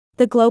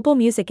The global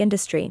music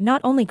industry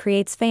not only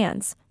creates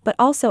fans, but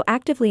also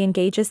actively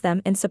engages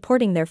them in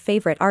supporting their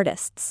favorite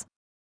artists.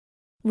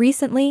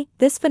 Recently,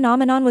 this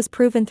phenomenon was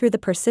proven through the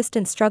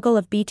persistent struggle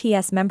of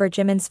BTS member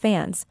Jimin's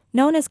fans,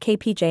 known as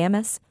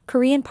KPJMS,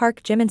 Korean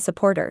Park Jimin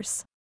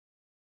supporters.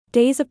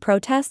 Days of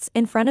protests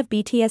in front of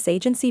BTS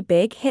agency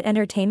Big Hit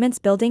Entertainment's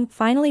building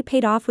finally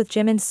paid off with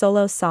Jimin's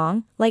solo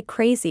song, Like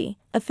Crazy,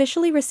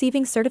 officially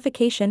receiving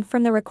certification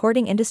from the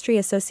Recording Industry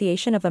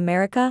Association of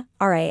America,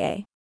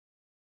 RIAA.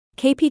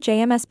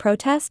 KPJMS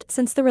protest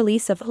since the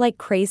release of Like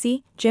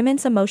Crazy,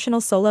 Jimin's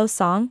emotional solo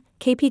song.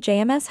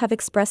 KPJMS have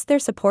expressed their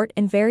support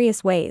in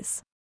various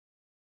ways.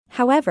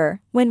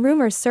 However, when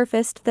rumors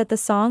surfaced that the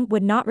song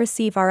would not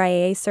receive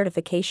RIAA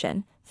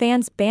certification,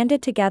 fans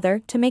banded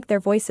together to make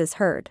their voices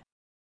heard.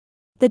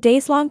 The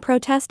days-long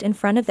protest in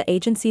front of the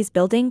agency's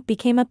building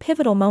became a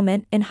pivotal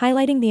moment in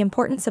highlighting the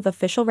importance of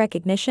official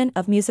recognition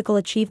of musical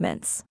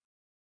achievements.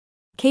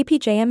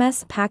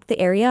 KPJMS packed the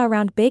area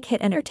around Big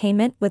Hit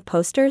Entertainment with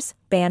posters,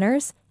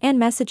 banners, and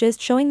messages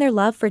showing their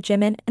love for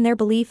Jimin and their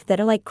belief that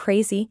Like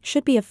Crazy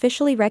should be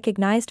officially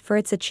recognized for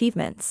its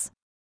achievements.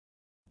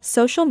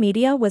 Social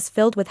media was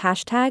filled with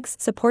hashtags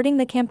supporting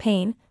the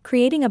campaign,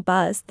 creating a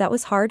buzz that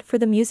was hard for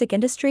the music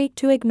industry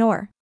to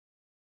ignore.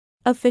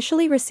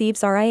 Officially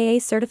receives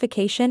RIAA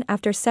certification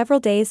after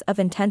several days of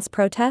intense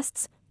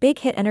protests, Big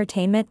Hit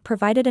Entertainment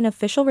provided an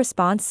official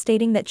response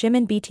stating that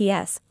Jimin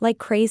BTS, Like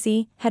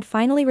Crazy, had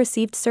finally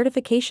received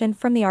certification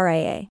from the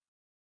RIAA.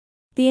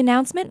 The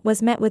announcement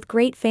was met with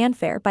great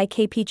fanfare by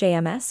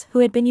KPJMS, who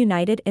had been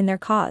united in their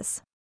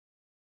cause.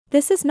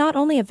 This is not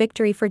only a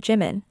victory for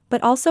Jimin,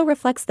 but also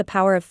reflects the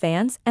power of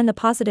fans and the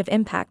positive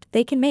impact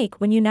they can make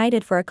when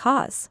united for a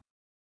cause.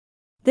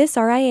 This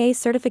RIAA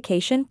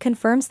certification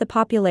confirms the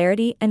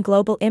popularity and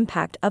global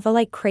impact of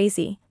Like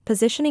Crazy,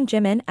 positioning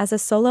Jimin as a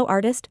solo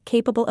artist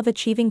capable of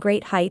achieving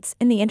great heights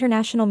in the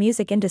international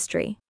music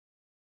industry.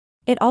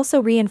 It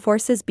also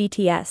reinforces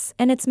BTS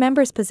and its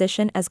members'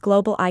 position as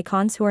global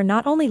icons who are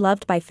not only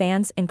loved by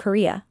fans in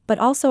Korea, but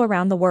also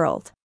around the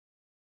world.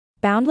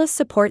 Boundless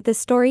support. This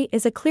story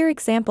is a clear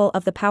example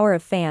of the power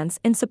of fans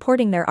in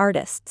supporting their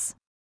artists.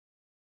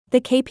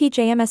 The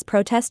KPJMS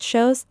protest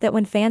shows that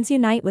when fans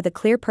unite with a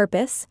clear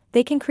purpose,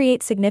 they can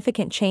create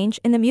significant change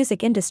in the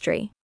music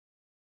industry.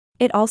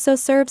 It also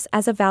serves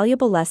as a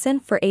valuable lesson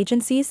for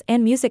agencies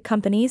and music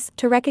companies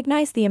to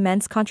recognize the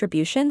immense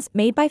contributions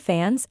made by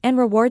fans and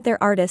reward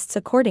their artists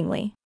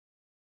accordingly.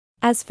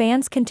 As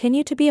fans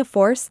continue to be a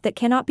force that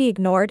cannot be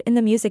ignored in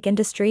the music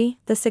industry,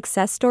 the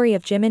success story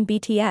of Jimin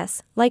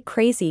BTS, Like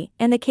Crazy,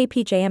 and the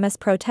KPJMS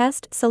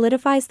protest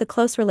solidifies the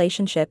close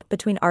relationship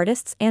between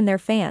artists and their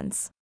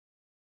fans.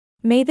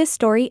 May this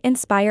story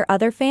inspire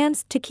other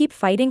fans to keep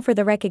fighting for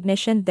the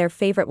recognition their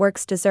favorite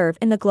works deserve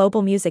in the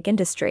global music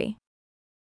industry.